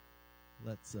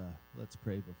Let's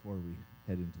pray before we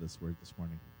head into this word this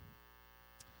morning.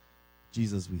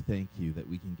 Jesus, we thank you that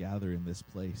we can gather in this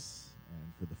place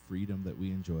and for the freedom that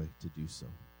we enjoy to do so.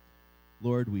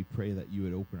 Lord, we pray that you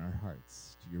would open our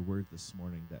hearts to your word this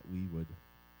morning, that we would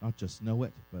not just know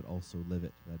it, but also live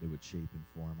it, that it would shape and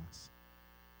form us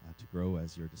to grow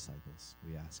as your disciples.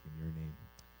 We ask in your name.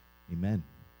 Amen.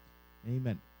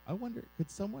 Amen. I wonder,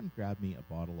 could someone grab me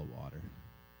a bottle of water?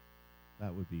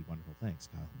 That would be wonderful. Thanks,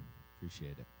 Kyle.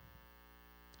 Appreciate it.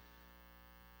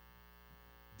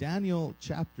 Daniel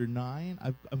chapter 9.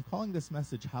 I'm calling this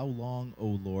message, How Long,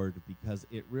 O Lord, because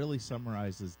it really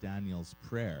summarizes Daniel's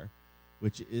prayer,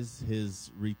 which is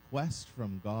his request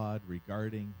from God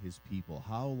regarding his people.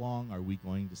 How long are we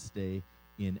going to stay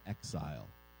in exile?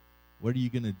 What are you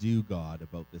going to do, God,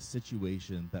 about the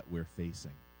situation that we're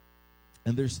facing?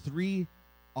 And there's 3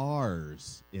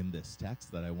 R's in this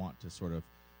text that I want to sort of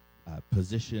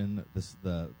position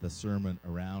the sermon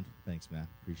around. Thanks, man.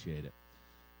 Appreciate it.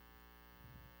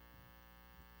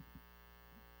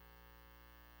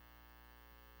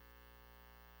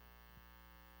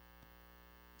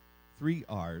 Three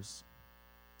R's.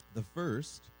 The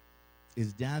first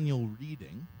is Daniel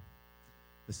reading.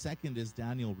 The second is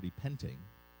Daniel repenting.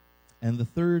 And the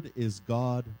third is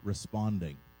God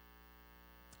responding.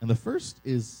 And the first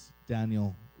is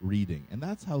Daniel reading. And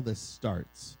that's how this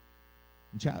starts.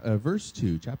 In verse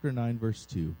 2, chapter 9, verse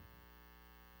 2.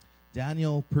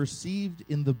 Daniel perceived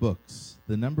in the books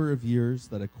the number of years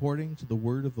that according to the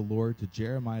word of the Lord to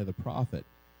Jeremiah the prophet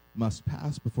must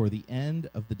pass before the end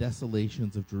of the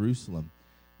desolations of Jerusalem,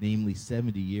 namely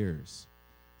 70 years.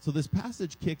 So this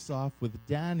passage kicks off with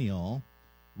Daniel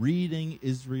reading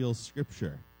Israel's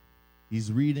scripture.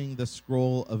 He's reading the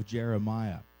scroll of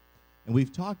Jeremiah. And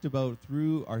we've talked about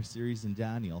through our series in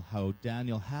Daniel how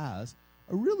Daniel has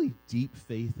a really deep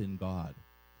faith in God,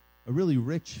 a really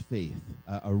rich faith,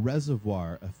 a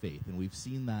reservoir of faith. And we've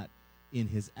seen that in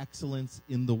his excellence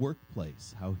in the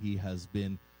workplace, how he has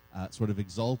been sort of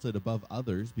exalted above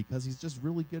others because he's just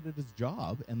really good at his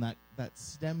job, and that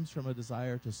stems from a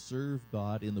desire to serve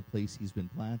God in the place he's been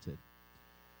planted.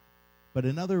 But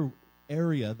another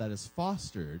area that has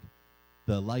fostered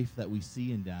the life that we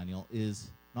see in Daniel is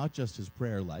not just his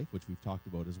prayer life, which we've talked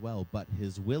about as well, but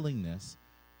his willingness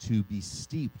to be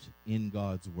steeped in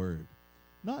God's word.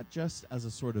 Not just as a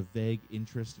sort of vague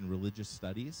interest in religious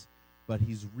studies, but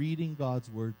he's reading God's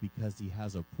word because he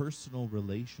has a personal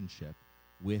relationship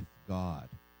with God.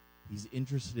 He's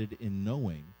interested in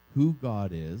knowing who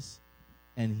God is,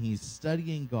 and he's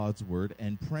studying God's word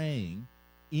and praying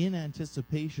in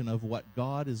anticipation of what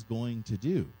God is going to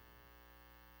do.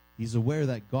 He's aware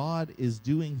that God is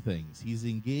doing things. He's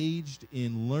engaged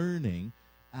in learning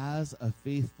as a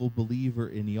faithful believer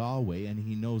in Yahweh, and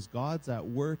he knows God's at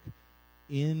work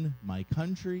in my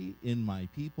country, in my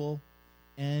people,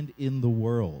 and in the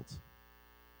world.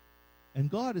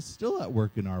 And God is still at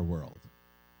work in our world.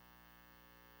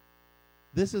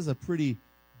 This is a pretty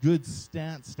good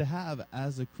stance to have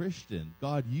as a Christian.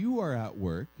 God, you are at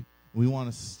work. We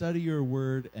want to study your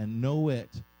word and know it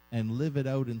and live it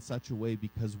out in such a way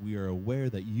because we are aware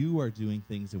that you are doing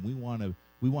things, and we want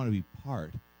to be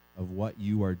part of what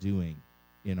you are doing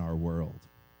in our world.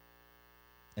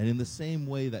 And in the same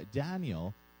way that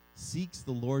Daniel seeks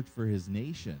the Lord for his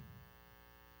nation,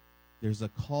 there's a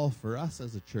call for us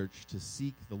as a church to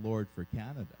seek the Lord for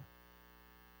Canada,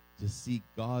 to seek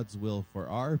God's will for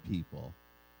our people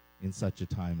in such a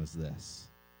time as this.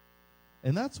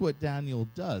 And that's what Daniel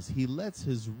does. He lets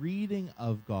his reading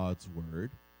of God's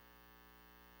word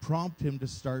prompt him to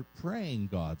start praying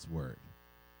God's word.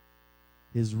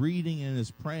 His reading and his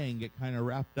praying get kind of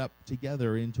wrapped up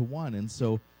together into one. And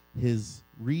so his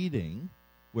reading,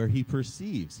 where he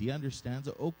perceives, he understands,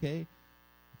 okay,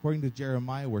 according to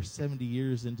Jeremiah, we're 70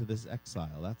 years into this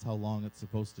exile. That's how long it's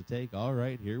supposed to take. All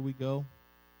right, here we go.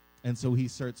 And so he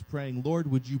starts praying, Lord,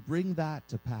 would you bring that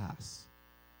to pass?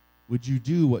 Would you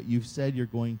do what you've said you're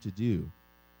going to do?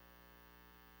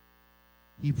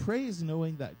 He prays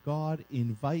knowing that God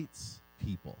invites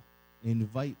people,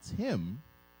 invites him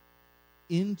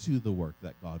into the work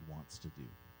that God wants to do.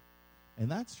 And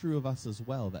that's true of us as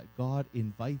well, that God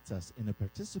invites us in a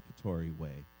participatory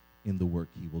way in the work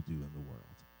he will do in the world.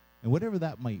 And whatever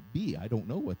that might be, I don't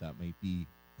know what that might be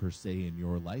per se in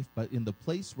your life, but in the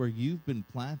place where you've been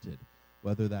planted,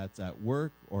 whether that's at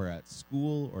work or at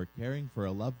school or caring for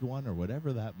a loved one or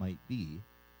whatever that might be,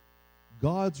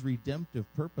 God's redemptive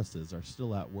purposes are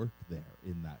still at work there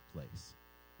in that place,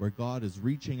 where God is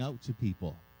reaching out to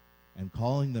people and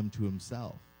calling them to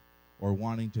himself, or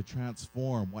wanting to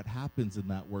transform what happens in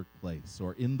that workplace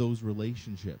or in those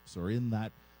relationships or in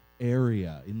that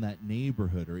area, in that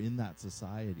neighborhood, or in that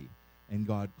society. And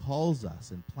God calls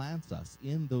us and plants us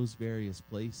in those various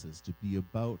places to be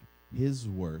about his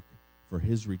work for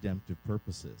his redemptive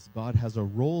purposes. God has a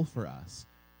role for us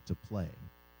to play.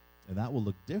 And that will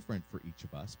look different for each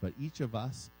of us, but each of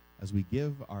us, as we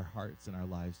give our hearts and our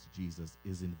lives to Jesus,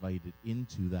 is invited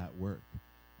into that work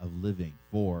of living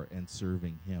for and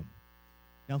serving him.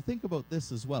 Now think about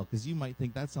this as well, because you might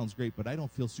think that sounds great, but I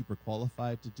don't feel super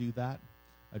qualified to do that.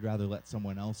 I'd rather let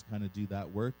someone else kind of do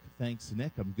that work. Thanks,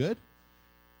 Nick. I'm good.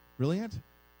 Brilliant.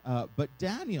 But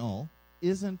Daniel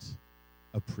isn't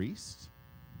a priest.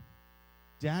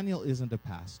 Daniel isn't a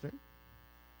pastor.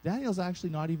 Daniel's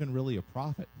actually not even really a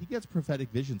prophet. He gets prophetic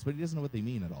visions, but he doesn't know what they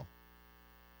mean at all.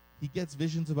 He gets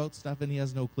visions about stuff and he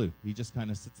has no clue. He just kind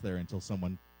of sits there until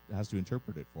someone has to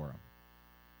interpret it for him.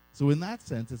 So in that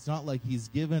sense, it's not like he's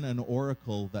given an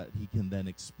oracle that he can then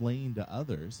explain to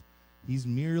others. He's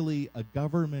merely a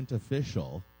government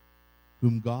official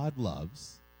whom God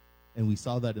loves. And we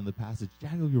saw that in the passage.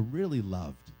 Daniel, you're really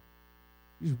loved.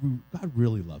 God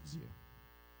really loves you.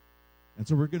 And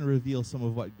so we're going to reveal some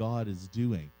of what God is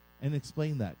doing and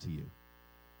explain that to you.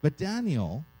 But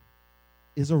Daniel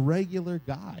is a regular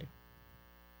guy.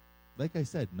 Like I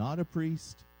said, not a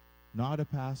priest, not a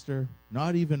pastor,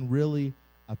 not even really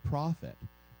a prophet.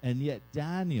 And yet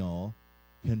Daniel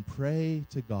can pray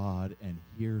to God and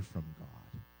hear from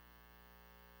God.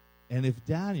 And if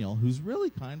Daniel, who's really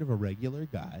kind of a regular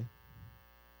guy,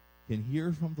 can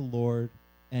hear from the Lord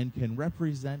and can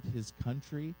represent his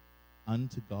country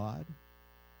unto God,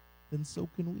 then so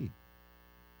can we.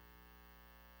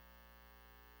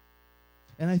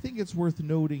 And I think it's worth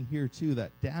noting here, too,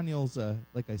 that Daniel's,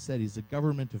 like I said, he's a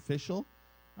government official.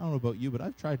 I don't know about you, but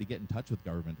I've tried to get in touch with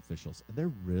government officials, and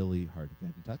they're really hard to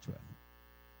get in touch with.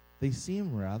 They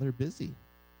seem rather busy,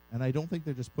 and I don't think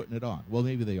they're just putting it on. Well,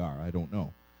 maybe they are. I don't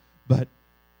know. But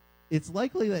it's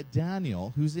likely that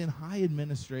Daniel, who's in high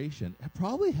administration,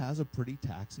 probably has a pretty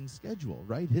taxing schedule,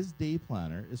 right? His day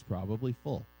planner is probably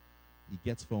full. He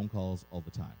gets phone calls all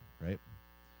the time, right?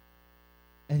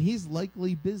 And he's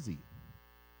likely busy.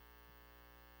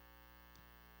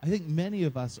 I think many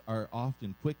of us are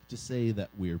often quick to say that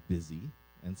we're busy,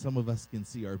 and some of us can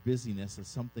see our busyness as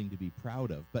something to be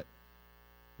proud of. But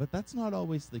that's not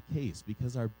always the case,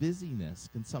 because our busyness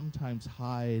can sometimes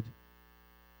hide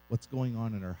what's going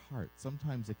on in our heart.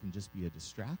 Sometimes it can just be a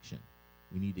distraction.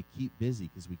 We need to keep busy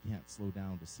because we can't slow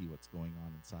down to see what's going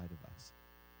on inside of us.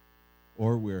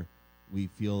 Or we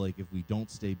feel like if we don't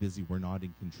stay busy, we're not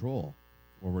in control,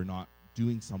 or we're not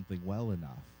doing something well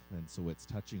enough. And so it's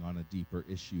touching on a deeper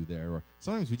issue there. Or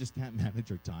sometimes we just can't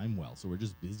manage our time well, so we're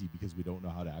just busy because we don't know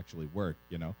how to actually work,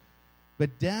 you know.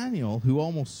 But Daniel, who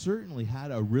almost certainly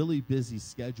had a really busy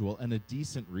schedule and a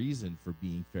decent reason for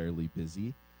being fairly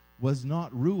busy, was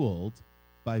not ruled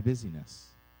by busyness.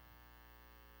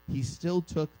 He still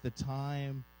took the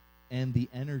time and the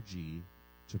energy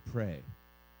to pray.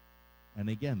 And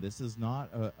again, this is not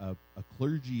a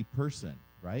clergy person,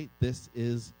 right? This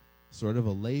is sort of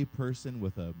a lay person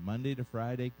with a Monday to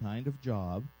Friday kind of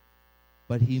job,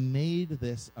 but he made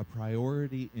this a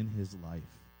priority in his life,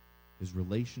 his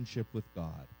relationship with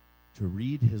God, to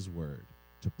read his word,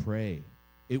 to pray.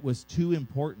 It was too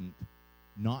important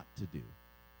not to do.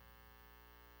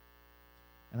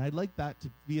 And I'd like that to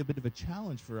be a bit of a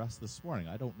challenge for us this morning.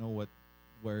 I don't know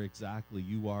where exactly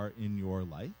you are in your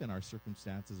life, and our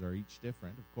circumstances are each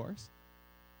different, of course.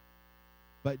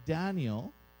 But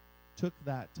Daniel took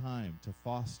that time to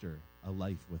foster a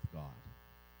life with God.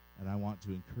 And I want to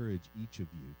encourage each of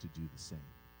you to do the same.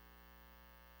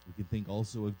 We can think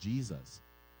also of Jesus,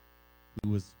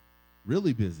 who was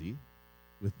really busy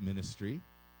with ministry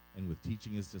and with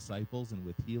teaching his disciples and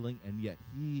with healing, and yet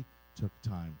he took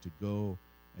time to go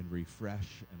and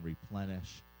refresh and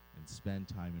replenish and spend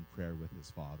time in prayer with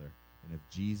his Father. And if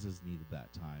Jesus needed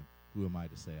that time, who am I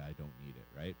to say I don't need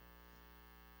it, right?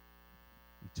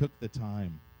 He took the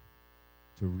time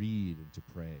to read and to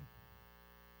pray.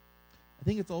 I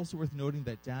think it's also worth noting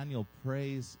that Daniel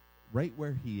prays right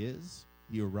where he is.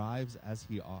 He arrives as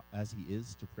he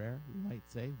is to prayer, we might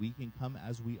say. We can come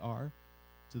as we are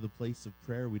to the place of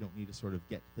prayer. We don't need to sort of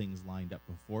get things lined up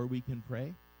before we can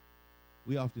pray.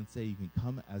 We often say you can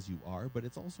come as you are, but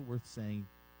it's also worth saying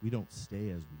we don't stay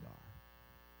as we are.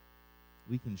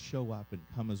 We can show up and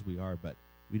come as we are, but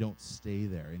we don't stay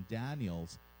there. And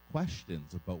Daniel's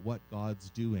questions about what God's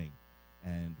doing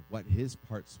and what his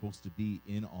part's supposed to be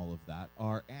in all of that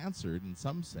are answered in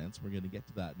some sense. We're going to get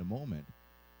to that in a moment.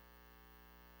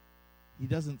 He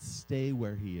doesn't stay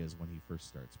where he is when he first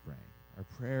starts praying. Our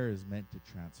prayer is meant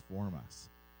to transform us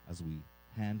as we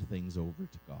hand things over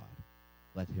to God.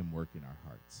 Let him work in our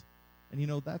hearts.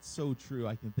 And that's so true.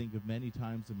 I can think of many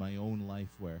times in my own life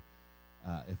where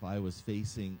if I was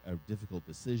facing a difficult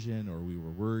decision, or we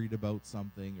were worried about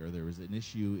something, or there was an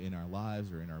issue in our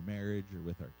lives or in our marriage or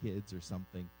with our kids or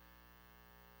something,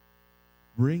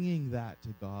 bringing that to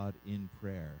God in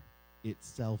prayer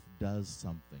itself does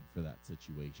something for that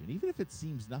situation. Even if it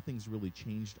seems nothing's really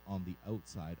changed on the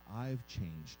outside, I've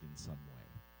changed in some way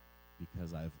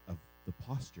because of the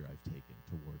posture I've taken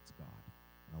towards God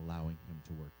and allowing him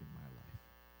to work in my life.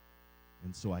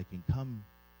 And so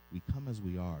we come as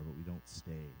we are, but we don't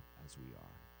stay as we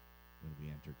are when we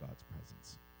enter God's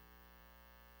presence.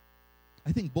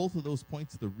 I think both of those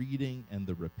points, the reading and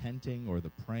the repenting or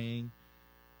the praying,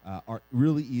 are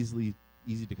really easy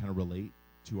to kind of relate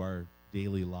to our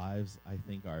daily lives. I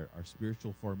think our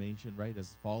spiritual formation, right?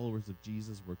 As followers of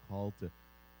Jesus, we're called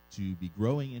to be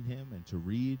growing in him and to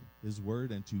read his word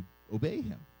and to obey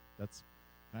him. That's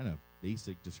kind of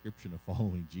basic description of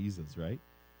following Jesus, right?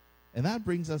 And that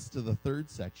brings us to the third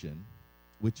section,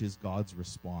 which is God's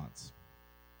response.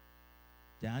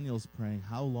 Daniel's praying,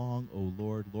 "How long, O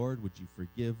Lord? Lord, would you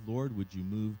forgive? Lord, would you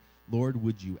move? Lord,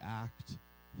 would you act?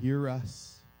 Hear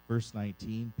us." Verse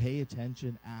 19, pay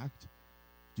attention, act.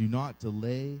 Do not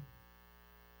delay.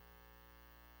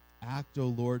 Act, O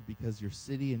Lord, because your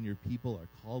city and your people are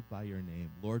called by your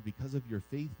name. Lord, because of your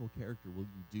faithful character, will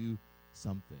you do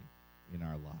something in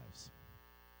our lives?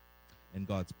 And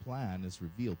God's plan is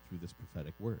revealed through this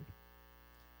prophetic word.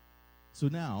 So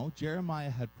now, Jeremiah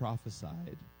had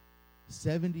prophesied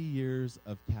 70 years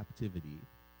of captivity,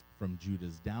 from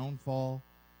Judah's downfall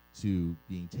to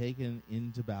being taken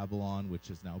into Babylon, which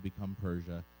has now become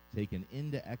Persia, taken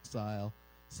into exile,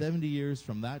 70 years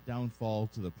from that downfall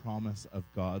to the promise of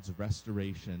God's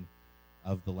restoration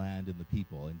of the land and the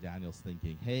people. And Daniel's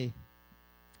thinking, hey,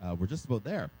 we're just about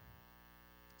there.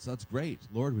 So that's great.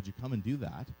 Lord, would you come and do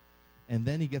that? And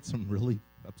then he gets some really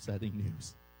upsetting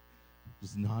news.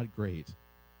 Just not great.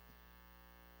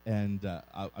 And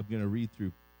I'm going to read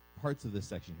through parts of this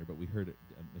section here, but we heard it.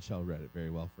 Michelle read it very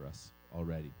well for us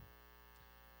already.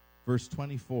 Verse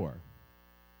 24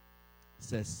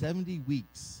 says, 70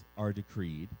 weeks are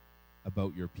decreed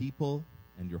about your people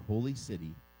and your holy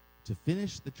city, to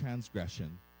finish the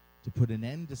transgression, to put an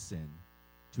end to sin,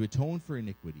 to atone for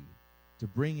iniquity, to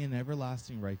bring in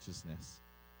everlasting righteousness,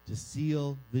 to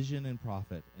seal vision and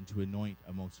prophet, and to anoint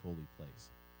a most holy place.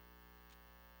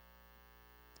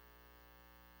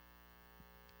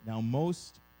 Now,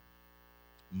 most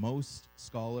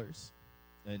scholars,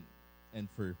 and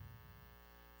for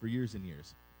years and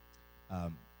years,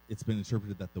 it's been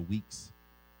interpreted that the weeks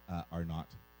are not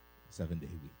 7-day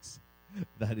weeks.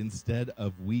 That instead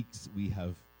of weeks, we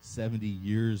have 70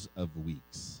 years of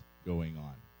weeks going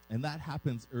on. And that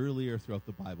happens earlier throughout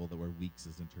the Bible, that where weeks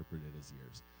is interpreted as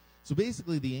years. So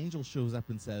basically, the angel shows up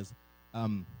and says,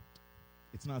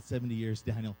 it's not 70 years,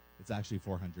 Daniel, it's actually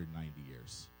 490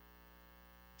 years.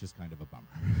 Just kind of a bummer.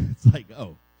 It's like,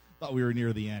 oh, thought we were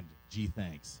near the end. Gee,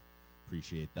 thanks.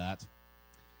 Appreciate that.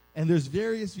 And there's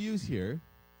various views here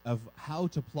of how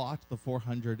to plot the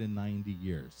 490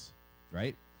 years,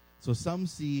 right? So some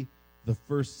see the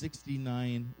first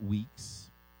 69 weeks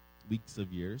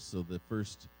of years, so the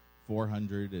first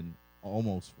 400 and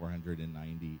almost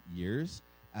 490 years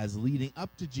as leading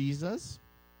up to Jesus.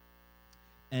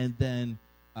 And then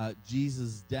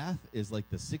Jesus' death is like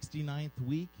the 69th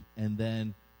week, and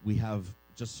then we have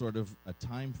just sort of a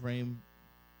time frame.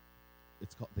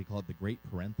 They call it the Great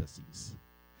Parentheses.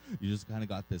 You just kind of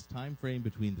got this time frame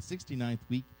between the 69th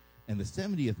week and the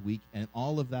 70th week, and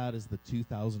all of that is the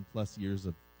 2,000 plus years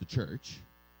of the church.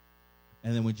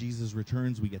 And then when Jesus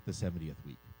returns, we get the 70th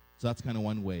week. So that's kind of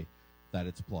one way that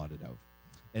it's plotted out.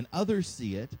 And others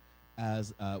see it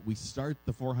as we start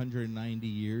the 490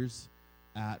 years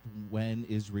at when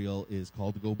Israel is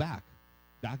called to go back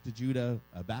to Judah,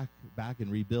 back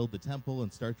and rebuild the temple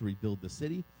and start to rebuild the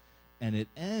city. And it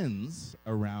ends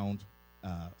around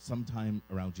sometime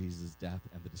around Jesus' death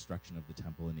and the destruction of the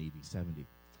temple in AD 70.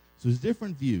 So there's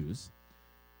different views.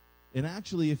 And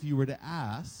actually, if you were to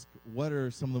ask what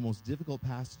are some of the most difficult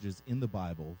passages in the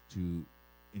Bible to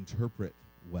interpret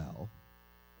well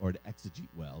or to exegete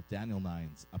well, Daniel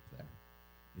 9's up there.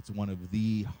 It's one of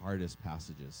the hardest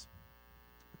passages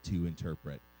to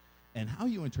interpret. And how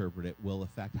you interpret it will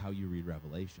affect how you read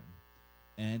Revelation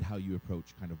and how you approach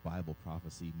kind of Bible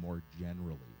prophecy more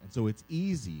generally. And so it's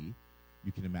easy,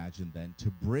 you can imagine then, to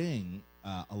bring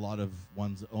a lot of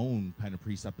one's own kind of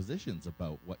presuppositions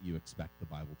about what you expect the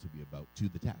Bible to be about to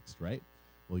the text, right?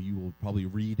 Well, you will probably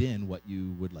read in what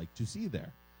you would like to see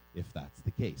there, if that's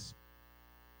the case.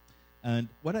 And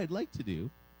what I'd like to do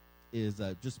is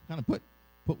just kind of put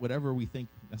put whatever we think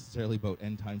necessarily about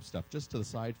end time stuff just to the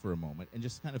side for a moment and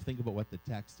just kind of think about what the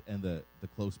text and the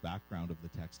close background of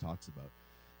the text talks about.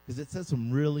 Because it says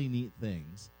some really neat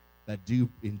things that do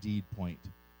indeed point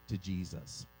to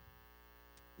Jesus.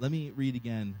 Let me read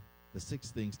again the 6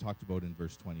 things talked about in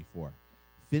verse 24.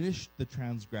 Finish the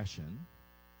transgression,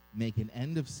 make an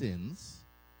end of sins,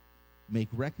 make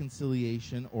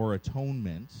reconciliation or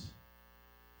atonement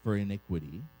for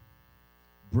iniquity,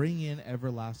 bring in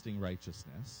everlasting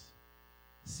righteousness,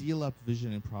 seal up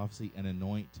vision and prophecy, and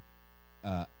anoint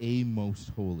a most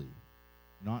holy.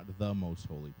 Not the most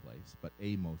holy place, but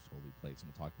a most holy place. And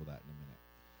we'll talk about that in a minute.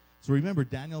 So remember,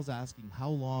 Daniel's asking, how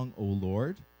long, O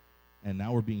Lord? And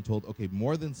now we're being told, okay,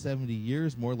 more than 70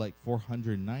 years, more like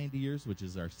 490 years, which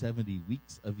is our 70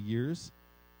 weeks of years,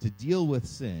 to deal with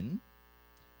sin.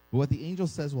 But what the angel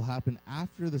says will happen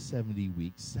after the 70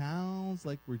 weeks sounds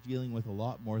like we're dealing with a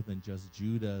lot more than just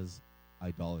Judah's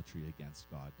idolatry against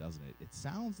God, doesn't it? It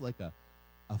sounds like a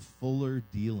fuller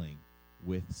dealing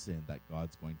with sin that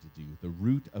God's going to do. The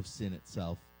root of sin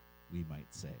itself, we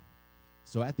might say.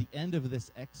 So at the end of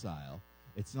this exile,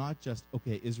 it's not just,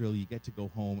 okay, Israel, you get to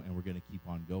go home and we're going to keep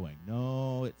on going.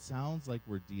 No, it sounds like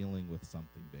we're dealing with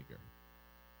something bigger.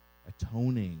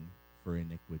 Atoning for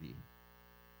iniquity.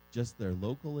 Just their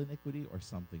local iniquity or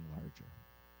something larger.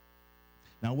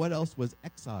 Now, what else was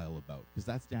exile about? Because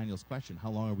that's Daniel's question. How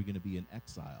long are we going to be in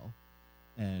exile?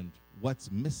 And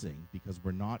what's missing because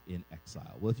we're not in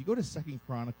exile? Well, if you go to 2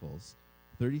 Chronicles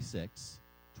 36,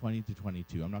 20 to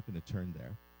 22, I'm not going to turn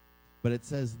there, but it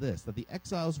says this, that the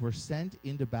exiles were sent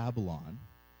into Babylon,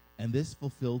 and this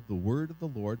fulfilled the word of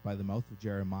the Lord by the mouth of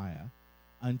Jeremiah,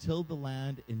 until the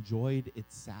land enjoyed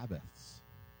its Sabbaths.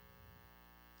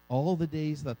 All the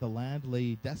days that the land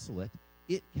lay desolate,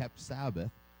 it kept Sabbath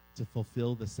to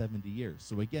fulfill the 70 years.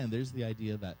 So again, there's the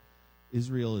idea that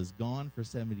Israel is gone for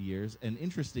 70 years. And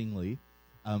interestingly,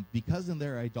 because in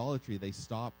their idolatry, they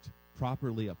stopped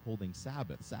properly upholding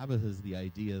Sabbath. Sabbath is the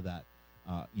idea that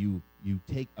you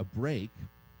take a break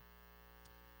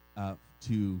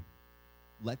to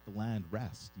let the land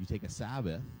rest. You take a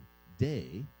Sabbath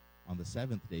day on the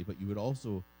 7th day, but you would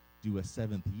also do a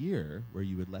 7th year where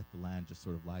you would let the land just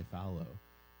sort of lie fallow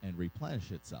and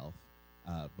replenish itself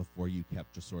before you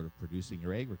kept just sort of producing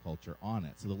your agriculture on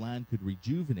it. So the land could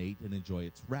rejuvenate and enjoy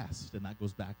its rest. And that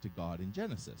goes back to God in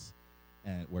Genesis,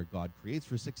 and where God creates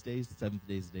for 6 days, the 7th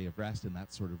day is a day of rest, and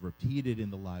that's sort of repeated in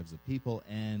the lives of people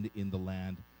and in the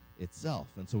land itself.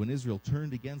 And so when Israel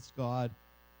turned against God,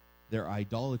 their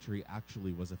idolatry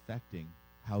actually was affecting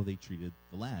how they treated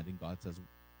the land. And God says,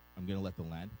 I'm going to let the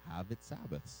land have its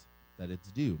Sabbaths that it's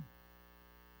due.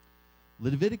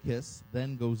 Leviticus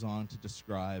then goes on to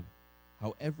describe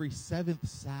how every 7th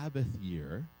Sabbath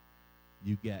year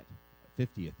you get a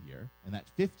 50th year, and that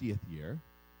 50th year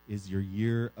is your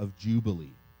year of Jubilee.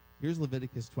 Here's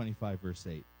Leviticus 25, verse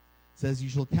 8. It says, you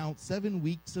shall count 7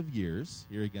 weeks of years.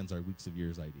 Here again's our weeks of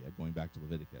years idea, going back to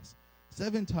Leviticus.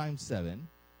 7 times 7,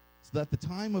 so that the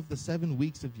time of the 7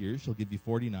 weeks of years shall give you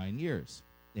 49 years.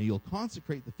 And you'll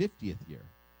consecrate the 50th year,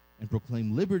 and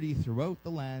proclaim liberty throughout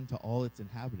the land to all its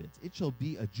inhabitants. It shall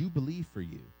be a jubilee for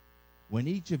you, when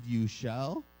each of you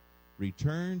shall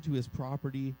return to his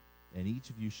property, and each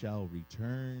of you shall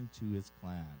return to his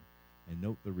clan. And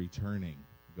note the returning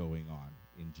going on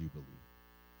in Jubilee.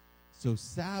 So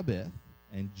Sabbath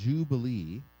and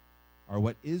Jubilee are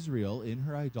what Israel, in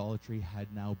her idolatry, had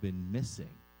now been missing.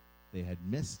 They had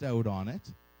missed out on it,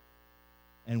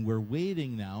 and we're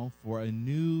waiting now for a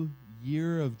new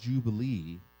year of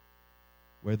Jubilee,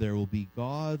 where there will be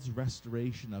God's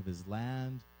restoration of his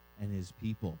land and his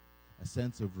people, a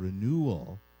sense of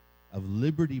renewal, of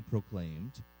liberty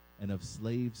proclaimed, and of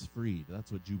slaves freed.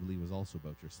 That's what Jubilee was also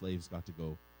about. Your slaves got to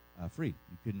go free.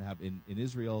 You couldn't have, in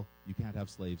Israel, you can't have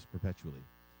slaves perpetually.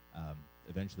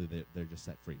 Eventually, they're just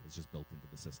set free. It's just built into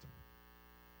the system.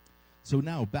 So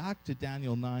now, back to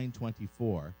Daniel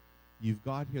 9:24, you've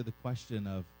got here the question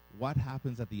of what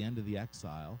happens at the end of the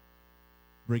exile,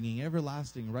 bringing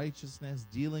everlasting righteousness,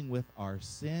 dealing with our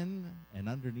sin, and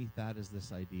underneath that is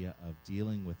this idea of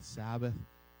dealing with Sabbath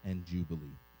and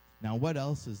Jubilee. Now, what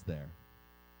else is there?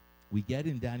 We get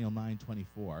in Daniel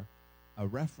 9:24 a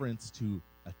reference to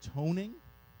atoning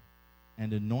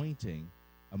and anointing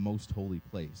a most holy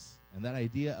place. And that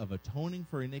idea of atoning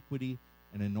for iniquity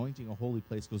and anointing a holy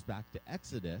place goes back to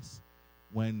Exodus,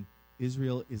 when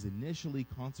Israel is initially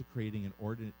consecrating and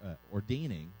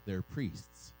ordaining their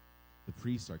priests. The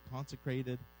priests are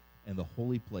consecrated, and the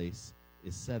holy place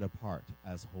is set apart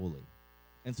as holy.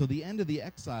 And so the end of the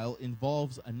exile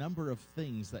involves a number of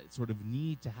things that sort of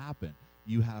need to happen.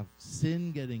 You have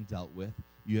sin getting dealt with.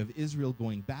 You have Israel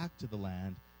going back to the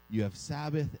land. You have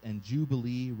Sabbath and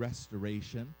Jubilee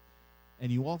restoration.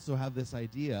 And you also have this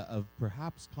idea of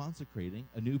perhaps consecrating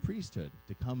a new priesthood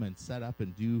to come and set up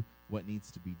and do what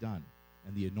needs to be done,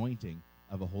 and the anointing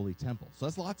of a holy temple. So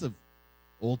that's lots of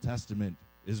Old Testament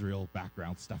Israel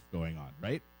background stuff going on,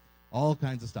 right? All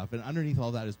kinds of stuff. And underneath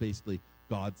all that is basically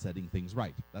God setting things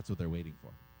right. That's what they're waiting for.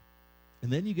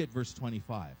 And then you get verse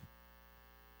 25.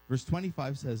 Verse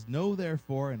 25 says, "Know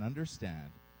therefore and understand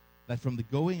that from the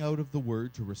going out of the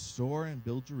word to restore and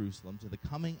build Jerusalem to the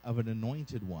coming of an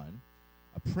anointed one,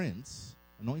 a prince,"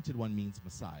 anointed one means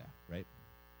Messiah, right?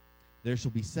 "There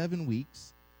shall be 7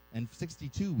 weeks, and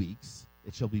 62 weeks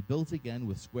it shall be built again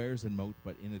with squares and moat,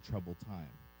 but in a troubled time."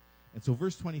 And so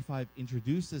verse 25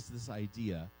 introduces this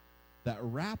idea that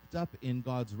wrapped up in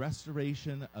God's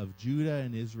restoration of Judah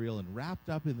and Israel, and wrapped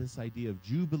up in this idea of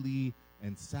Jubilee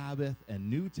and Sabbath and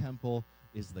new temple,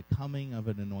 is the coming of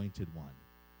an anointed one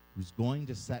who's going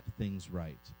to set things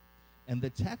right. And the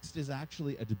text is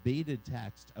actually a debated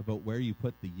text about where you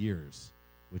put the years,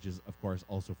 which is, of course,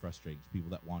 also frustrating to people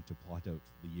that want to plot out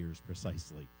the years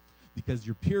precisely, because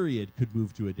your period could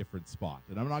move to a different spot.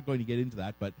 And I'm not going to get into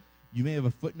that, but you may have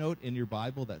a footnote in your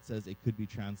Bible that says it could be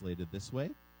translated this way,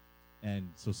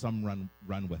 and so some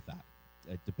run with that.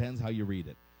 It depends how you read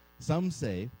it. Some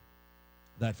say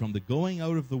that from the going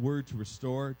out of the word to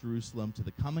restore Jerusalem to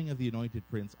the coming of the anointed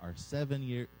prince are 7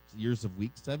 years of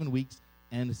weeks, 7 weeks,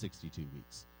 and 62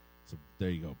 weeks. So there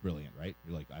you go. Brilliant, right?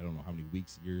 You're like, I don't know how many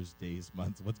weeks, years, days,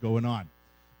 months, what's going on?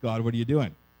 God, what are you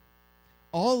doing?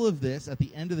 All of this, at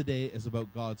the end of the day, is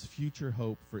about God's future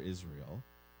hope for Israel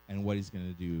and what he's going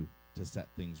to do to set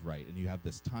things right. And you have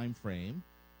this time frame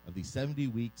of these 70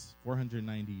 weeks,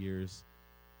 490 years,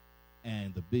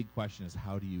 and the big question is,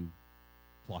 how do you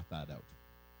plot that out?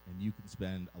 And you can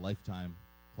spend a lifetime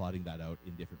plotting that out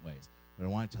in different ways. But I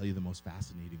want to tell you the most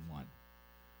fascinating one,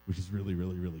 which is really,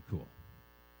 really, really cool.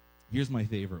 Here's my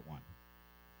favorite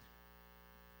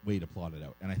way to plot it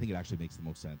out, and I think it actually makes the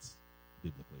most sense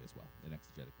biblically as well and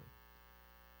exegetically.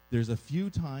 There's a few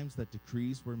times that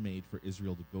decrees were made for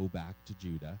Israel to go back to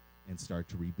Judah and start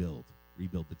to rebuild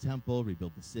the temple,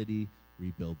 rebuild the city,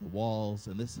 rebuild the walls,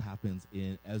 and this happens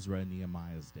in Ezra and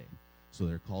Nehemiah's day. So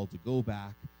they're called to go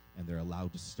back, and they're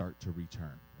allowed to start to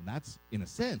return. And that's, in a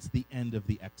sense, the end of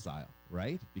the exile,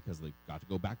 right? Because they've got to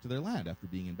go back to their land after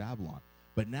being in Babylon.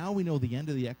 But now we know the end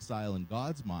of the exile in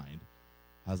God's mind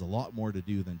has a lot more to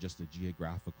do than just a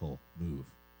geographical move.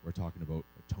 We're talking about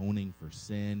atoning for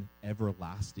sin,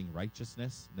 everlasting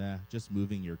righteousness. Just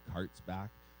moving your carts back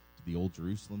to the old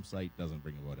Jerusalem site doesn't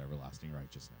bring about everlasting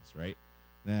righteousness, right?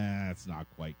 It's not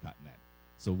quite cutting it.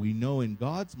 So we know in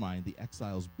God's mind the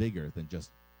exile's bigger than just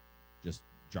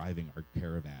driving our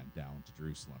caravan down to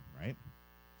Jerusalem, right?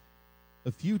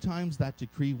 A few times that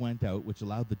decree went out, which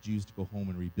allowed the Jews to go home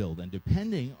and rebuild. And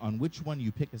depending on which one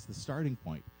you pick as the starting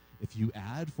point, if you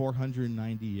add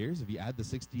 490 years, if you add the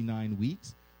 69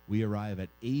 weeks, we arrive at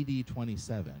AD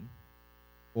 27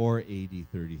 or AD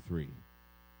 33,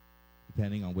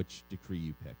 depending on which decree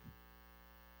you pick.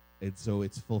 And so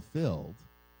it's fulfilled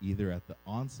either at the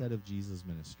onset of Jesus'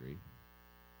 ministry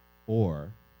or,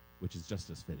 which is just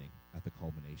as fitting, at the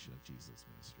culmination of Jesus'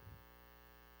 ministry.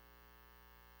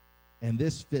 And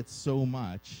this fits so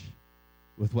much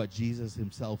with what Jesus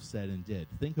himself said and did.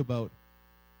 Think about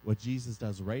what Jesus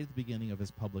does right at the beginning of his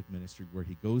public ministry, where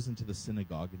he goes into the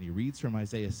synagogue and he reads from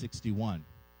Isaiah 61.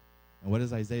 And what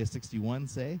does Isaiah 61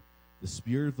 say? "The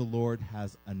Spirit of the Lord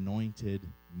has anointed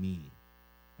me."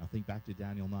 Now think back to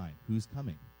Daniel 9. Who's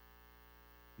coming?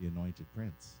 The anointed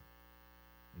prince.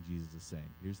 And Jesus is saying,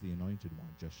 here's the anointed one,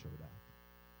 just showed up.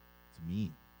 It's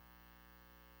me.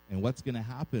 And what's going to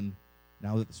happen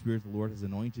now that the Spirit of the Lord has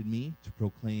anointed me to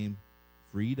proclaim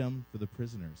freedom for the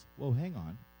prisoners? Whoa, hang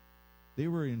on.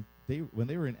 When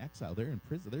they were in exile, they're in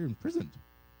prison. They're imprisoned.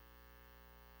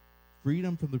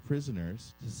 Freedom from the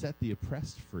prisoners to set the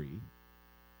oppressed free.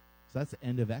 So that's the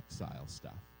end of exile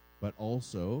stuff. But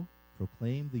also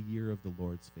proclaim the year of the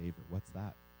Lord's favor. What's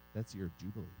that? That's year of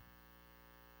Jubilee.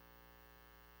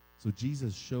 So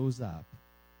Jesus shows up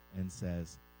and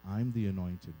says, I'm the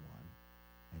anointed one,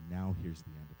 and now here's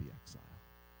the end of the exile.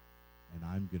 And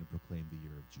I'm going to proclaim the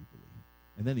year of Jubilee.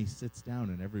 And then he sits down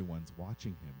and everyone's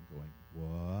watching him going,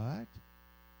 what?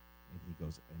 And he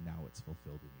goes, and now it's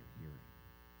fulfilled in your hearing.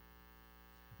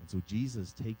 And so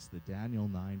Jesus takes the Daniel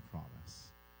 9 promise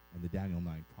and the Daniel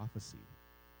 9 prophecy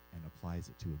and applies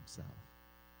it to himself.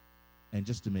 And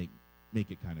just to make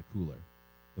it kind of cooler,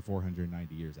 the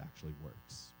 490 years actually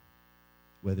works.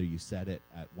 Whether you set it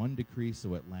at one decree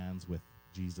so it lands with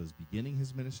Jesus beginning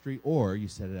his ministry, or you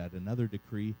set it at another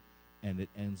decree and it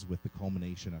ends with the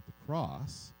culmination at the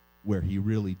cross, where he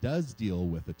really does deal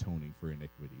with atoning for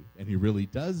iniquity, and he really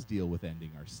does deal with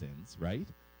ending our sins, right?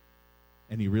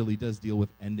 And he really does deal with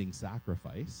ending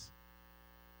sacrifice.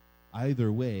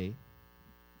 Either way,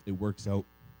 it works out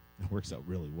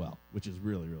really well, which is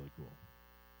really, really cool.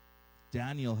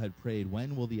 Daniel had prayed,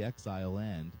 when will the exile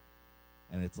end?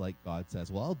 And it's like God says,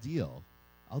 well, I'll deal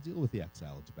with the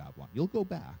exile into Babylon. You'll go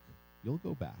back.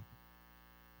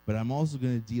 But I'm also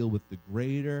going to deal with the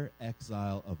greater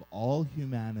exile of all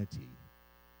humanity.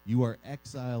 You are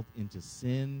exiled into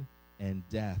sin and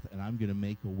death, and I'm going to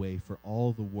make a way for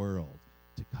all the world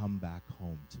to come back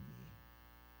home to me.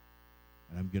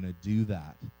 And I'm going to do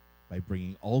that by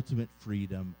bringing ultimate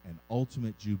freedom and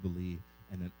ultimate jubilee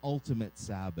and an ultimate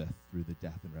Sabbath through the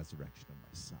death and resurrection of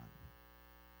my Son.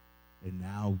 And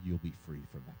now you'll be free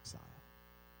from exile,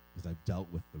 because I've dealt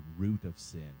with the root of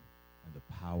sin and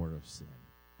the power of sin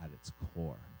at its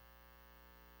core.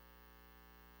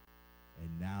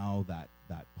 And now that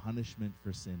punishment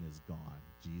for sin is gone,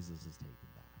 Jesus has taken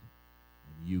that.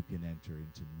 And you can enter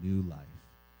into new life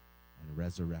and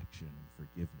resurrection and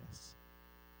forgiveness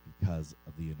because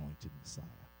of the anointed Messiah.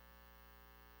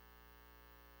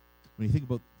 When you think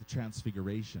about the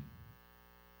transfiguration,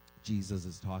 Jesus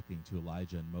is talking to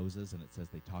Elijah and Moses, and it says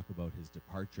they talk about his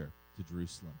departure to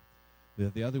Jerusalem.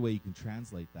 The other way you can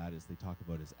translate that is they talk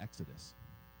about his exodus,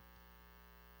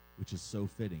 which is so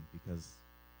fitting because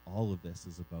all of this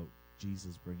is about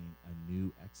Jesus bringing a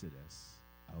new exodus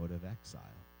out of exile,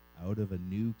 out of a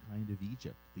new kind of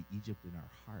Egypt, the Egypt in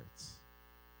our hearts,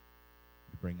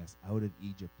 to bring us out of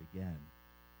Egypt again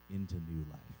into new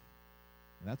life.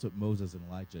 And that's what Moses and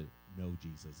Elijah know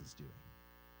Jesus is doing.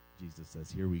 Jesus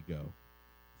says, here we go.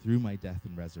 Through my death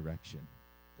and resurrection,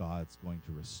 God's going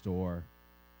to restore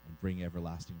and bring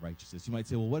everlasting righteousness. You might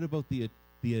say, well, what about the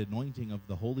anointing of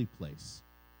the holy place?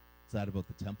 Is that about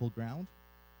the temple ground?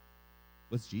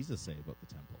 What's Jesus say about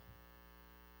the temple?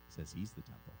 He says he's the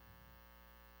temple.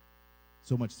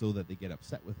 So much so that they get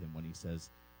upset with him when he says,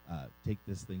 take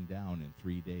this thing down, in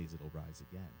 3 days it'll rise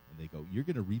again. And they go, you're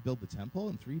going to rebuild the temple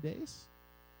in 3 days?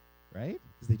 Right?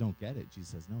 Because they don't get it.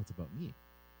 Jesus says, no, it's about me.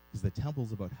 Because the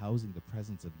temple's about housing the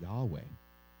presence of Yahweh.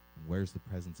 And where's the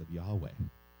presence of Yahweh?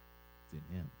 It's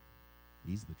in him.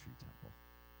 He's the true temple.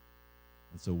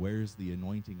 And so where's the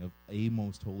anointing of a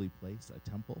most holy place, a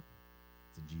temple?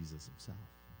 It's in Jesus himself.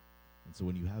 And so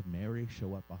when you have Mary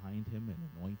show up behind him and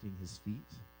anointing his feet,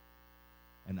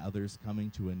 and others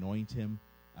coming to anoint him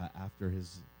after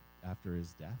his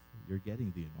death, you're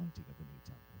getting the anointing of a new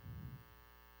temple.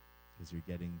 Because you're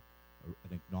getting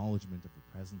an acknowledgement of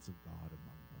the presence of God among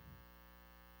them.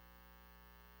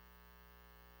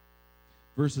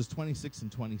 Verses 26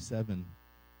 and 27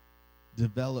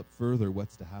 develop further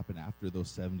what's to happen after those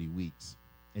 70 weeks.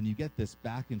 And you get this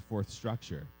back and forth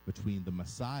structure between the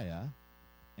Messiah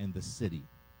and the city.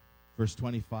 Verse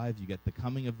 25, you get the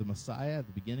coming of the Messiah at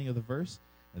the beginning of the verse.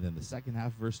 And then the second half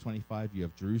of verse 25, you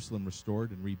have Jerusalem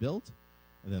restored and rebuilt.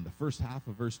 And then the first half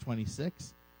of verse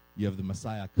 26, you have the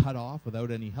Messiah cut off without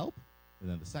any help. And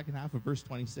then the second half of verse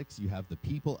 26, you have the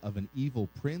people of an evil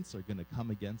prince are going to come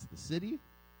against the city.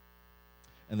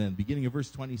 And then beginning of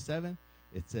verse 27,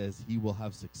 it says he will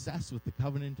have success with the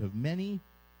covenant of many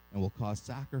and will cause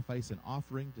sacrifice and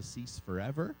offering to cease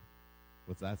forever.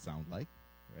 What's that sound like,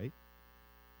 right?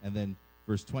 And then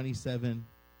verse 27,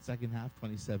 second half,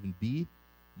 27b,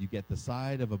 you get the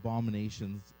side of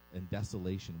abominations and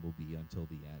desolation will be until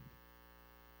the end.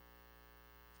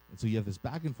 And so you have this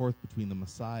back and forth between the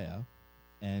Messiah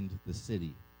and the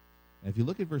city. And if you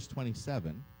look at verse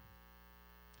 27,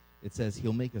 it says,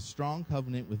 he'll make a strong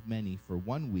covenant with many for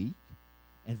 1 week,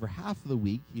 and for half of the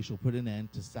week he shall put an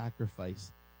end to sacrifice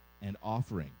and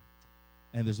offering.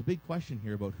 And there's a big question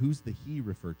here about who's the he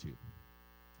referred to.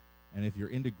 And if you're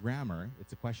into grammar,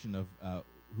 it's a question of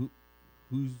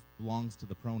who belongs to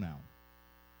the pronoun.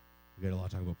 We got a lot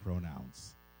of talk about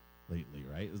pronouns lately,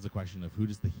 right? It's a question of who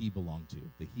does the he belong to?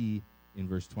 The he in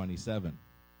verse 27.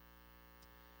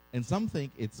 And some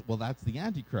think it's, well, that's the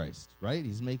Antichrist, right?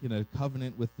 He's making a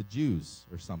covenant with the Jews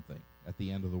or something at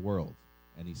the end of the world,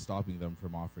 and he's stopping them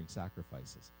from offering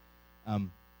sacrifices.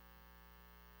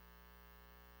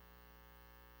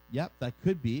 Yep, that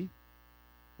could be,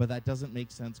 but that doesn't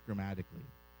make sense grammatically.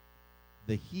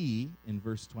 The he in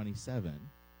verse 27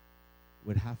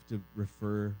 would have to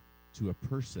refer to a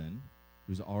person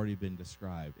who's already been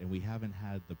described, and we haven't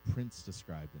had the prince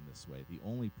described in this way. The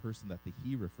only person that the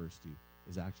he refers to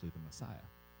is actually the Messiah.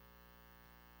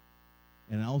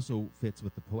 And it also fits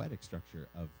with the poetic structure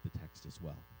of the text as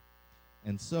well.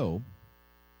 And so,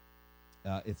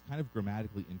 it's kind of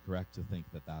grammatically incorrect to think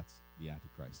that that's the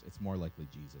Antichrist. It's more likely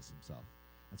Jesus himself.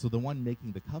 And so the one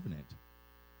making the covenant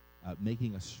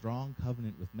making a strong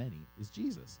covenant with many, is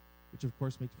Jesus, which of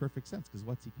course makes perfect sense, because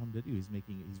what's he come to do? He's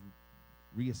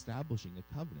reestablishing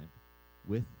a covenant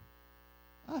with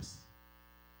us,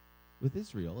 with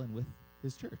Israel, and with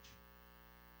his church.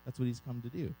 That's what he's come to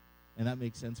do. And that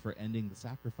makes sense for ending the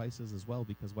sacrifices as well,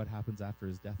 because what happens after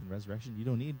his death and resurrection? You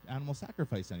don't need animal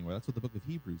sacrifice anymore. That's what the book of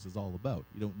Hebrews is all about.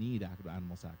 You don't need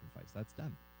animal sacrifice. That's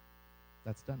done.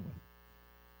 That's done with.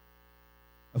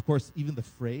 Of course, even the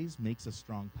phrase makes a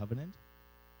strong covenant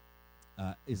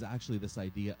is actually this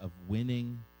idea of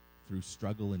winning through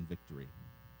struggle and victory.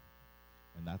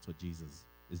 And that's what Jesus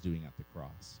is doing at the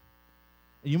cross.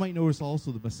 And you might notice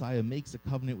also the Messiah makes a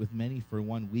covenant with many for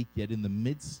 1 week, yet in the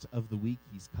midst of the week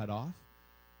he's cut off.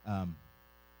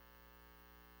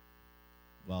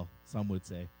 Well, some would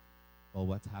say, well,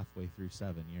 what's halfway through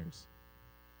 7 years?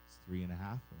 It's 3.5,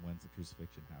 and when's the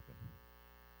crucifixion happen?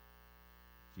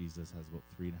 Jesus has about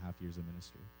 3.5 years of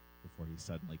ministry before he's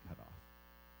suddenly cut off.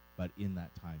 But in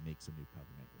that time makes a new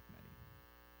covenant with many.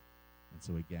 And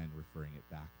so again, referring it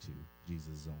back to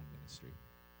Jesus' own ministry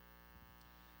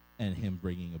and him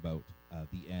bringing about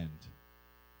the end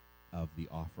of the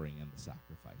offering and the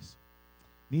sacrifice.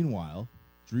 Meanwhile,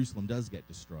 Jerusalem does get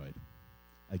destroyed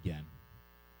again.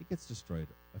 It gets destroyed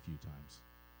a few times.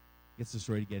 It gets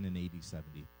destroyed again in AD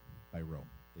 70 by Rome.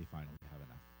 They finally have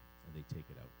enough, and they take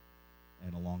it out.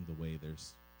 And along the way,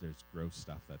 there's gross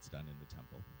stuff that's done in the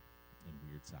temple, and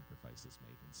weird sacrifices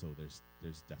made. And so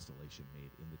there's desolation made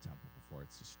in the temple before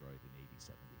it's destroyed in AD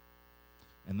 70.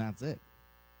 And that's it.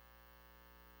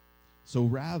 So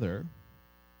rather,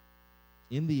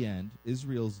 in the end,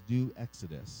 Israel's new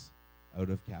exodus out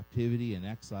of captivity and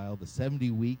exile, the 70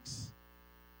 weeks,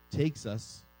 takes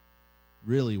us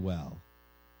really well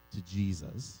to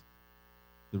Jesus,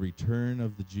 the return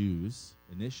of the Jews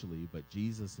initially, but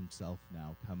Jesus himself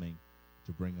now coming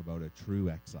to bring about a true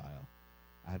exile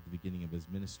at the beginning of his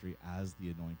ministry as the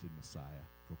anointed Messiah,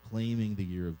 proclaiming the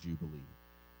year of Jubilee.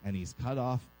 And he's cut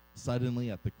off suddenly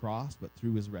at the cross, but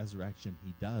through his resurrection,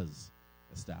 he does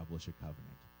establish a covenant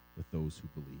with those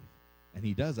who believe. And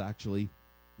he does actually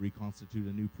reconstitute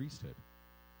a new priesthood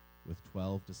with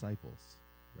 12 disciples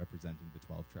representing the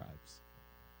 12 tribes.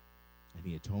 And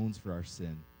he atones for our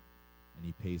sin, and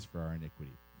he pays for our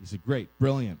iniquity. You said, great,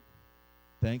 brilliant.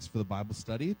 Thanks for the Bible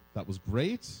study. That was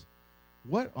great.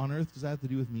 What on earth does that have to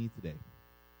do with me today?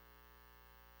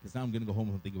 Because now I'm going to go home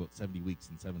and think about 70 weeks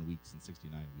and 7 weeks and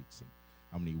 69 weeks and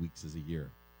how many weeks is a year.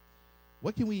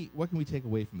 What can we take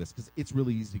away from this? Because it's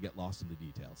really easy to get lost in the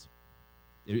details.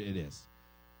 It is.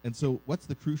 And so what's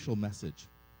the crucial message?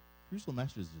 Crucial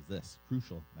message is this.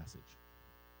 Crucial message.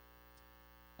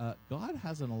 God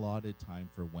has an allotted time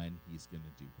for when he's going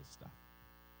to do his stuff.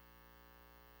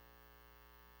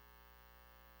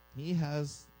 He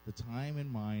has the time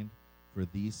in mind for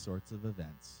these sorts of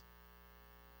events,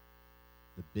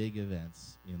 the big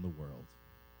events in the world.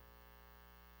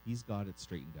 He's got it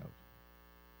straightened out.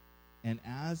 And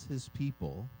as his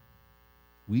people,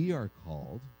 we are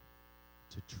called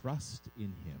to trust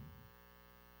in him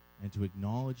and to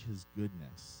acknowledge his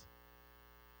goodness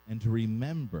and to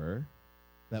remember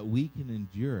that we can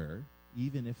endure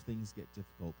even if things get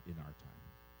difficult in our time.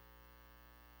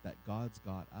 That God's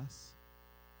got us.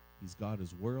 He's got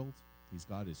his world. He's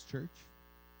got his church.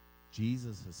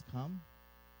 Jesus has come,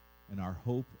 and our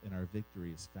hope and our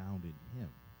victory is found in him.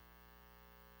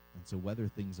 And so whether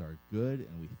things are good,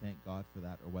 and we thank God for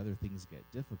that, or whether things get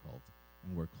difficult,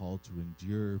 and we're called to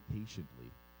endure patiently,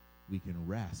 we can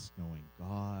rest knowing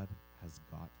God has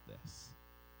got this,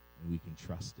 and we can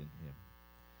trust in him.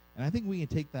 And I think we can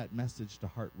take that message to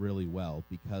heart really well,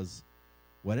 because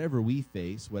whatever we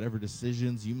face, whatever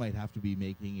decisions you might have to be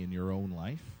making in your own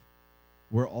life,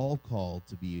 we're all called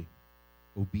to be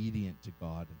obedient to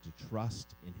God and to trust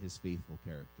in his faithful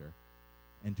character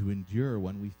and to endure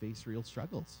when we face real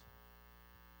struggles.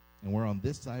 And we're on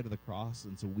this side of the cross,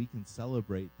 and so we can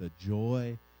celebrate the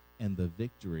joy and the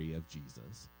victory of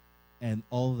Jesus. And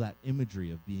all of that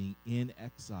imagery of being in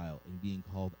exile and being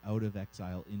called out of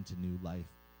exile into new life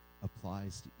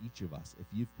applies to each of us. If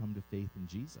you've come to faith in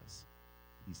Jesus,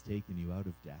 he's taken you out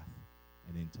of death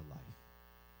and into life.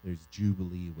 There's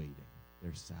Jubilee waiting.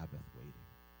 There's Sabbath waiting.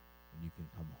 And you can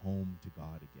come home to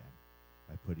God again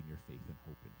by putting your faith and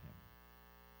hope in him.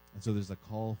 And so there's a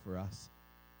call for us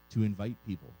to invite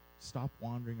people. Stop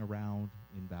wandering around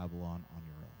in Babylon on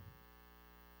your own,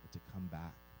 but to come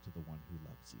back to the one who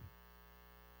loves you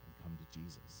and come to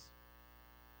Jesus.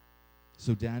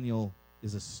 So Daniel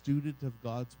is a student of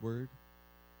God's word.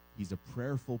 He's a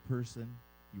prayerful person.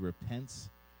 He repents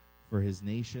for his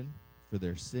nation, for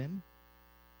their sin.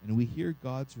 And we hear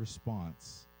God's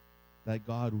response, that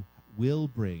God will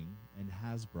bring and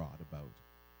has brought about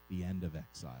the end of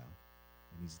exile.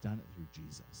 And he's done it through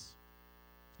Jesus.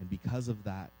 And because of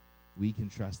that, we can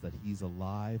trust that he's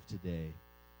alive today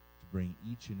to bring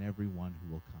each and every one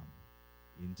who will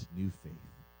come into new faith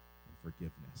and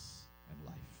forgiveness and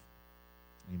life.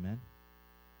 Amen?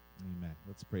 Amen.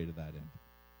 Let's pray to that end.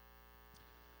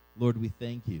 Lord, we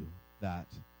thank you that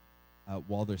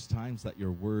while there's times that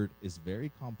your word is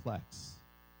very complex,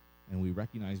 and we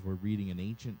recognize we're reading an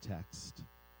ancient text,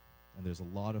 and there's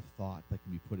a lot of thought that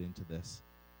can be put into this,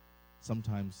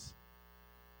 sometimes,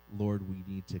 Lord, we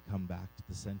need to come back to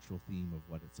the central theme of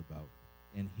what it's about.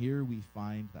 And here we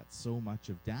find that so much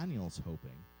of Daniel's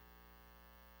hoping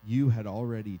you had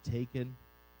already taken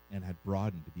and had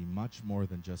broadened to be much more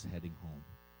than just heading home.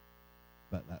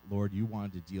 But that, Lord, you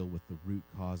wanted to deal with the root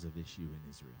cause of issue in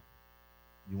Israel.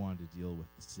 You wanted to deal with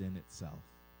the sin itself,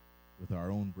 with our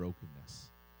own brokenness,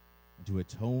 and to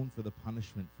atone for the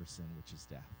punishment for sin, which is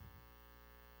death.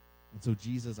 And so,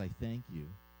 Jesus, I thank you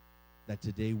that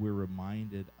today we're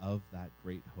reminded of that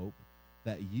great hope,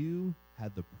 that you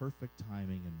had the perfect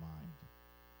timing in mind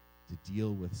to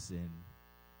deal with sin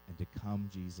and to come,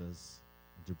 Jesus,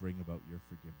 and to bring about your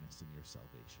forgiveness and your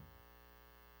salvation.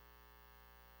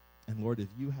 And Lord, if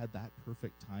you had that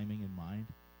perfect timing in mind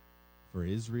for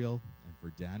Israel and for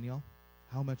Daniel,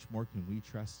 how much more can we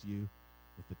trust you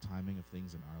with the timing of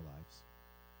things in our lives?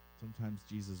 Sometimes,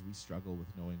 Jesus, we struggle with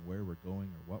knowing where we're going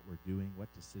or what we're doing,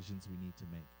 what decisions we need to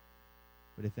make.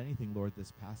 But if anything, Lord,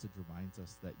 this passage reminds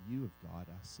us that you have got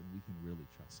us and we can really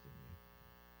trust in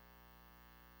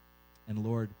you. And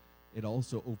Lord, it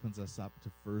also opens us up to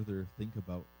further think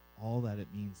about all that it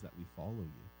means that we follow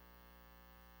you.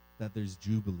 That there's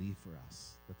jubilee for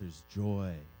us, that there's joy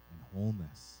and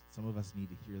wholeness. Some of us need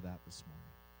to hear that this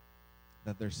morning.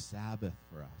 That there's Sabbath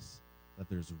for us, that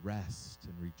there's rest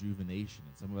and rejuvenation,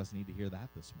 and some of us need to hear that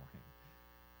this morning.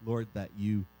 Lord, that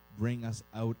you bring us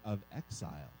out of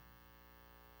exile,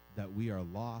 that we are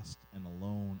lost and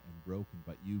alone and broken,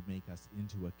 but you make us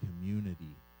into a community,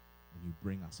 and you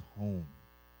bring us home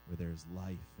where there's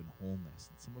life and wholeness.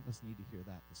 And some of us need to hear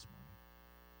that this morning.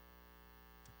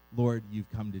 Lord, you've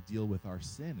come to deal with our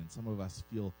sin, and some of us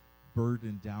feel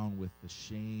burdened down with the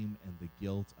shame and the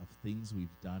guilt of things we've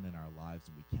done in our lives,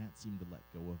 and we can't seem to let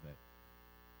go of it.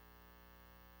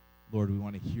 Lord, we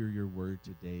want to hear your word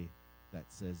today that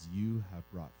says you have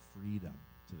brought freedom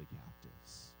to the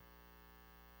captives,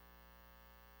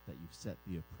 that you've set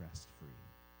the oppressed free,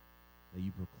 that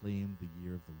you proclaim the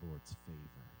year of the Lord's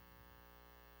favor.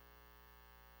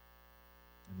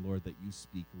 And Lord, that you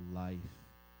speak life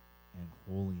and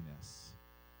holiness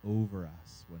over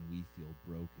us when we feel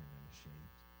broken and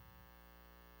ashamed.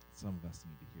 Some of us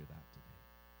need to hear that today.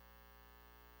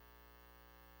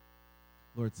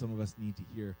 Lord, some of us need to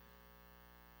hear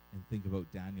and think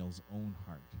about Daniel's own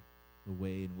heart, the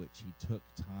way in which he took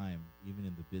time, even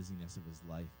in the busyness of his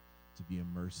life, to be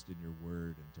immersed in your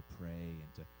word and to pray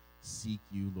and to seek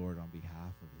you, Lord, on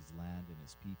behalf of his land and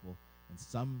his people. And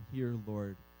some here,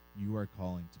 Lord, you are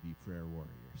calling to be prayer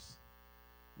warriors.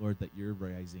 Lord, that you're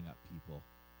rising up people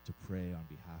to pray on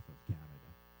behalf of Canada,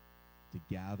 to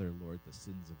gather, Lord, the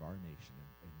sins of our nation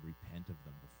and repent of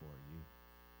them before you.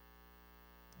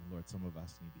 And Lord, some of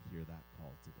us need to hear that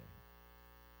call today,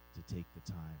 to take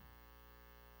the time,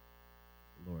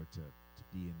 Lord, to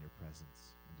be in your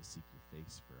presence and to seek your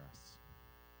face for us.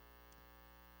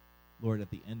 Lord, at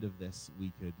the end of this,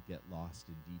 we could get lost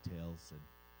in details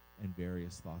and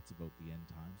various thoughts about the end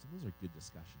times, and those are good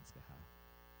discussions to have.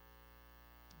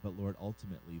 But Lord,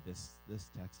 ultimately, this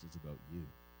text is about you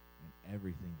and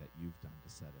everything that you've done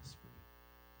to set us free.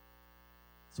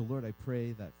 So Lord, I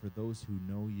pray that for those who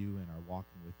know you and are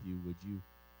walking with you, would you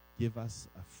give us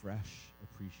a fresh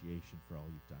appreciation for all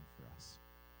you've done for us?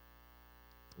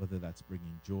 Whether that's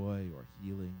bringing joy or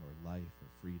healing or life or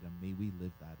freedom, may we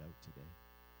live that out today.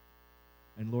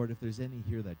 And Lord, if there's any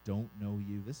here that don't know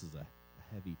you, this is a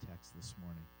heavy text this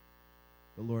morning.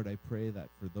 But Lord, I pray that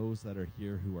for those that are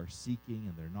here who are seeking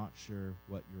and they're not sure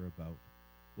what you're about,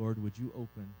 Lord, would you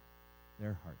open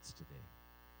their hearts today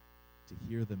to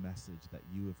hear the message that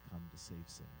you have come to save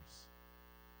sinners,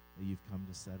 that you've come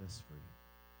to set us free,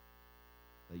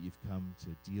 that you've come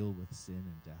to deal with sin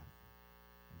and death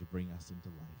and to bring us into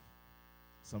life.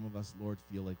 Some of us, Lord,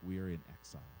 feel like we are in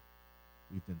exile.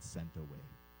 We've been sent away.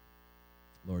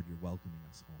 Lord, you're welcoming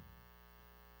us home.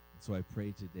 And so I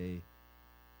pray today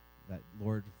that,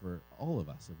 Lord, for all of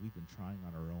us, if we've been trying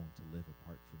on our own to live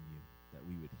apart from you, that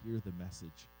we would hear the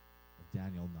message of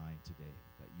Daniel 9 today,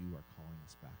 that you are calling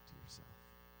us back to yourself.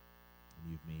 And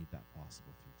you've made that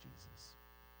possible through Jesus.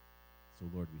 So,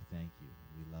 Lord, we thank you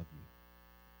and we love you.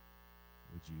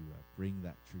 would you bring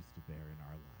that truth to bear in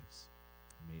our lives.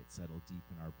 May it settle deep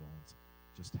in our bones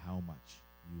just how much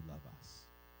you love us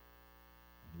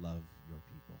and love your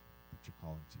people that you're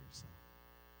calling to yourself.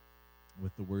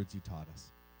 With the words you taught us,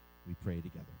 we pray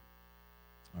together.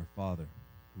 Our Father,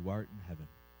 who art in heaven,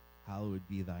 hallowed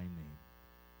be thy name.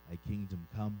 Thy kingdom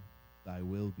come, thy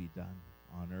will be done,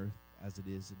 on earth as it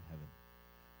is in heaven.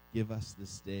 Give us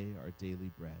this day our daily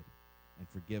bread, and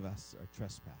forgive us our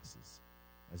trespasses,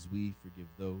 as we forgive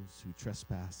those who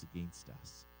trespass against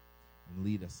us. And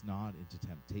lead us not into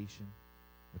temptation,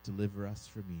 but deliver us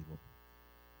from evil.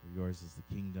 For yours is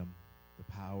the kingdom,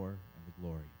 the power, and the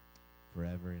glory,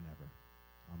 forever and ever.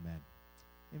 Amen.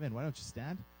 Amen. Why don't you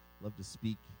stand? Love to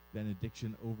speak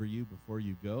benediction over you before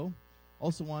you go.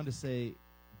 Also wanted to say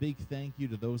big thank you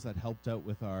to those that helped out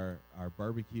with our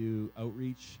barbecue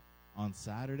outreach on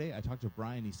Saturday. I talked to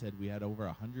Brian. He said we had over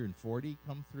 140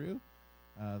 come through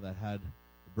that had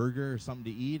a burger or something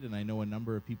to eat, and I know a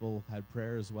number of people had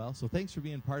prayer as well. So thanks for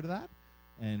being part of that,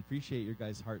 and appreciate your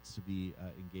guys' hearts to be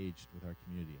engaged with our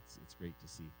community. It's great to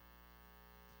see.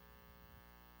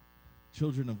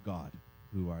 Children of God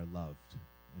who are loved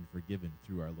and forgiven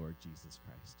through our Lord Jesus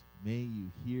Christ, may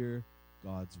you hear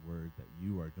God's word that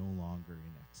you are no longer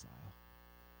in exile,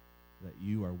 that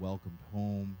you are welcomed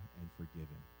home and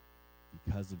forgiven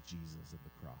because of Jesus and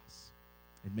the cross.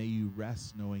 And may you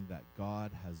rest knowing that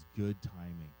God has good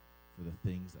timing for the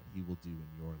things that he will do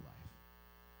in your life,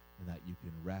 and that you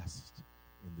can rest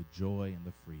in the joy and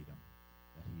the freedom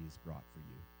that he has brought for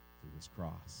you through his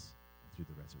cross and through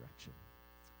the resurrection.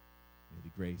 May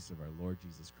the grace of our Lord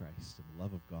Jesus Christ and the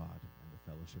love of God and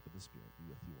the fellowship of the Spirit be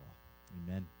with you all.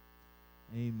 Amen.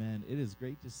 Amen. It is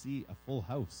great to see a full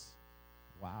house.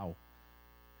 Wow.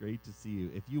 Great to see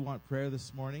you. If you want prayer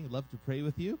this morning, I'd love to pray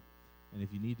with you. And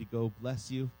if you need to go,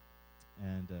 bless you.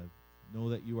 And know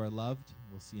that you are loved.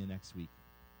 We'll see you next week.